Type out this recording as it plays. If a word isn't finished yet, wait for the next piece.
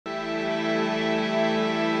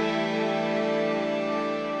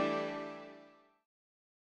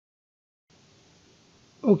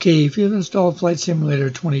Okay, if you've installed Flight Simulator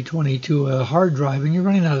 2020 to a hard drive and you're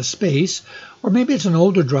running out of space, or maybe it's an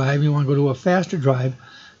older drive and you want to go to a faster drive,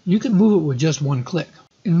 you can move it with just one click.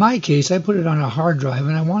 In my case, I put it on a hard drive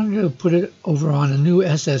and I wanted to put it over on a new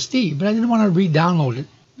SSD, but I didn't want to re-download it.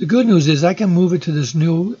 The good news is I can move it to this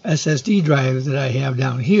new SSD drive that I have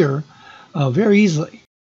down here very easily.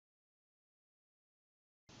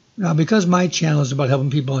 Now, because my channel is about helping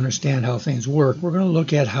people understand how things work, we're going to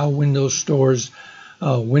look at how Windows stores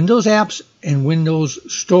Windows apps and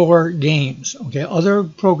Windows Store games. Okay, other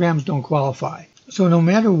programs don't qualify. So no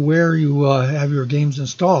matter where you have your games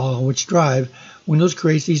installed, on which drive, Windows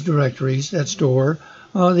creates these directories that store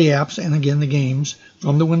the apps and again the games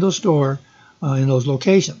from the Windows Store in those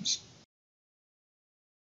locations.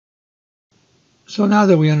 So now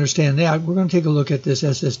that we understand that, we're going to take a look at this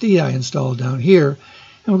SSD I installed down here,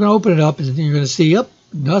 and we're going to open it up, and you're going to see, yep,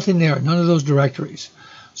 nothing there, none of those directories.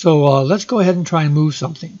 So let's go ahead and try and move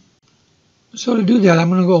something. So to do that, I'm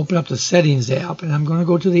going to go open up the Settings app, and I'm going to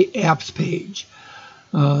go to the Apps page.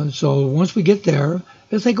 So once we get there,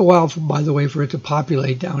 it'll take a while, by the way, for it to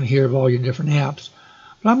populate down here of all your different apps.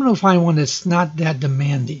 But I'm going to find one that's not that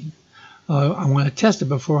demanding. I want to test it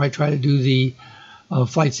before I try to do the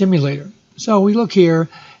Flight Simulator. So we look here,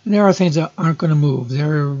 and there are things that aren't going to move.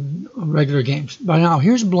 They're regular games. But now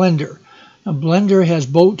here's Blender. Now, Blender has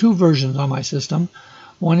two versions on my system.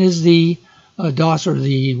 One is the DOS or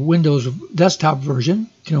the Windows desktop version. You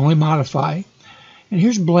can only modify. And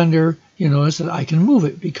here's Blender. You notice that I can move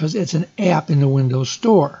it because it's an app in the Windows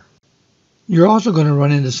Store. You're also going to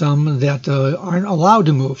run into some that aren't allowed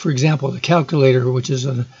to move. For example, the calculator, which is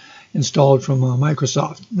installed from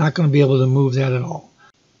Microsoft. Not going to be able to move that at all.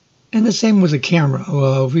 And the same with the camera.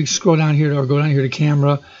 If we scroll down here or go down here to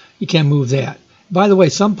camera, you can't move that. By the way,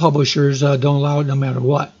 some publishers don't allow it no matter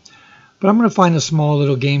what. But I'm going to find a small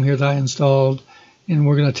little game here that I installed, and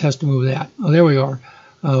we're going to test to move that. Oh, there we are.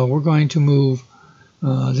 We're going to move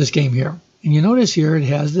this game here. And you notice here it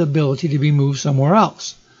has the ability to be moved somewhere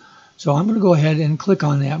else. So I'm going to go ahead and click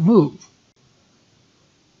on that move.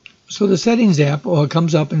 So the Settings app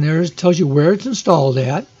comes up, and there it tells you where it's installed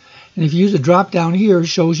at. And if you use the drop down here, it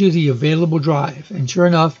shows you the available drive. And sure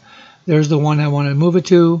enough, there's the one I want to move it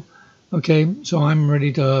to. Okay, so I'm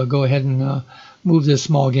ready to go ahead and move this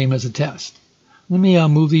small game as a test. Let me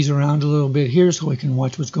move these around a little bit here so we can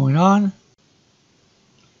watch what's going on.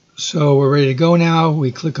 So we're ready to go now.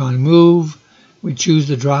 We click on Move. We choose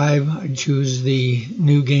the drive. I choose the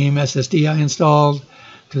new game SSD I installed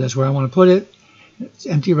because that's where I want to put it. It's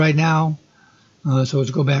empty right now. So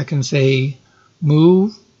let's go back and say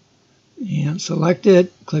Move and select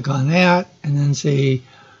it. Click on that and then say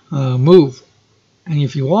Move. And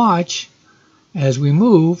if you watch, as we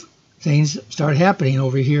move, things start happening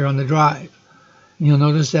over here on the drive. And you'll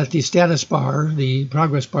notice that the status bar, the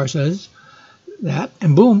progress bar says that,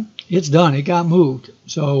 and boom, it's done. It got moved.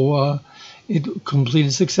 So it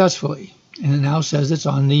completed successfully. And it now says it's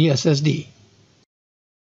on the SSD.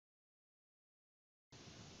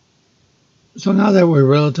 So now that we're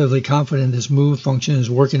relatively confident this move function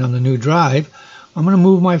is working on the new drive, I'm going to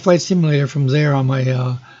move my Flight Simulator from there on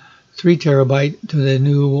my 3 terabyte to the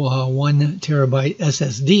new 1 terabyte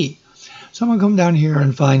SSD. So I'm going to come down here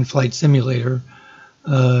and find Flight Simulator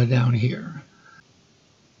down here.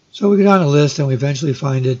 So we go down a list and we eventually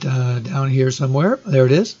find it down here somewhere. There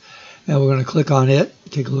it is. And we're going to click on it,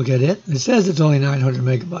 take a look at it. It says it's only 900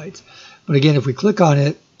 megabytes. But again, if we click on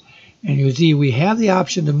it, and you see we have the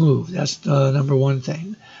option to move. That's the number one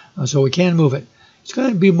thing. So we can move it. It's going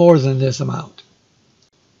to be more than this amount.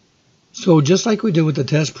 So just like we did with the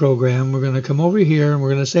test program, we're going to come over here and we're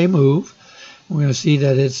going to say move. We're going to see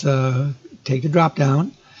that it's take the drop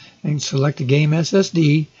down and select the game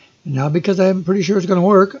SSD. And now because I'm pretty sure it's going to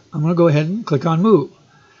work, I'm going to go ahead and click on move.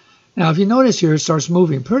 Now if you notice here, it starts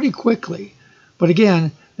moving pretty quickly. But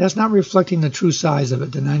again, that's not reflecting the true size of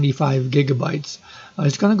it, the 95 gigabytes.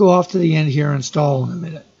 It's going to go off to the end here and install in a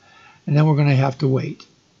minute. And then we're going to have to wait.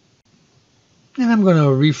 And I'm going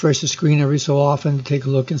to refresh the screen every so often to take a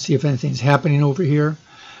look and see if anything's happening over here.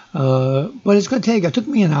 But it's going to take, it took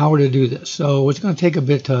me an hour to do this. So it's going to take a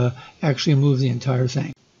bit to actually move the entire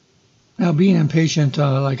thing. Now being impatient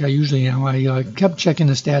like I usually am, I kept checking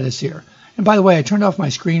the status here. And by the way, I turned off my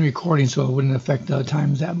screen recording so it wouldn't affect the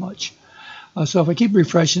times that much. So if I keep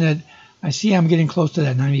refreshing it, I see I'm getting close to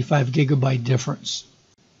that 95 gigabyte difference.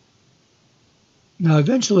 Now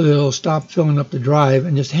eventually it'll stop filling up the drive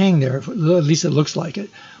and just hang there, at least it looks like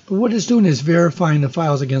it. But what it's doing is verifying the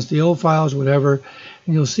files against the old files, whatever,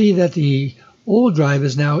 and you'll see that the old drive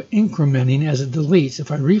is now incrementing as it deletes.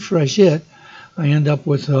 If I refresh it, I end up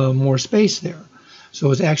with more space there.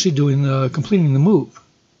 So it's actually doing completing the move.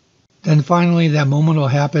 Then finally, that moment will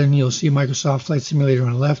happen. You'll see Microsoft Flight Simulator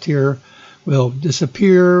on the left here will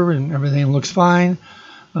disappear and everything looks fine.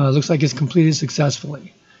 Looks like it's completed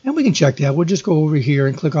successfully. And we can check that. We'll just go over here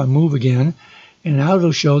and click on Move again. And now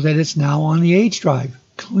it'll show that it's now on the H drive.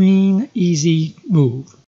 Clean, easy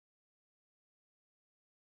move.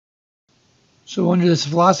 So under this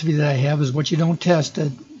philosophy that I have is what you don't test,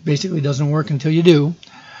 that basically doesn't work until you do.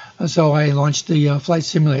 So I launched the Flight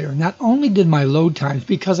Simulator. Not only did my load times,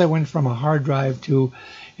 because I went from a hard drive to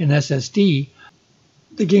an SSD,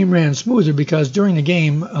 the game ran smoother because during the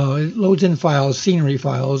game it loads in files, scenery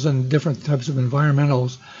files, and different types of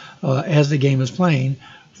environmentals as the game is playing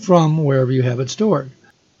from wherever you have it stored.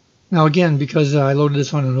 Now again, because I loaded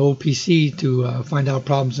this on an old PC to find out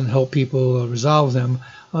problems and help people resolve them,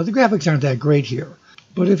 the graphics aren't that great here.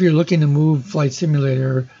 But if you're looking to move Flight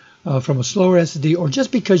Simulator from a slower SSD, or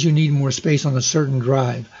just because you need more space on a certain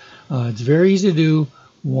drive, it's very easy to do,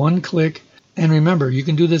 one click. And remember, you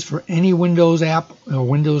can do this for any Windows app or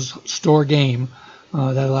Windows Store game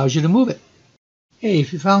that allows you to move it. Hey,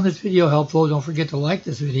 if you found this video helpful, don't forget to like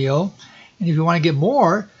this video. And if you want to get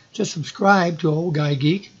more, just subscribe to Old Guy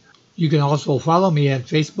Geek. You can also follow me at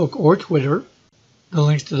Facebook or Twitter. The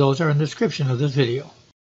links to those are in the description of this video.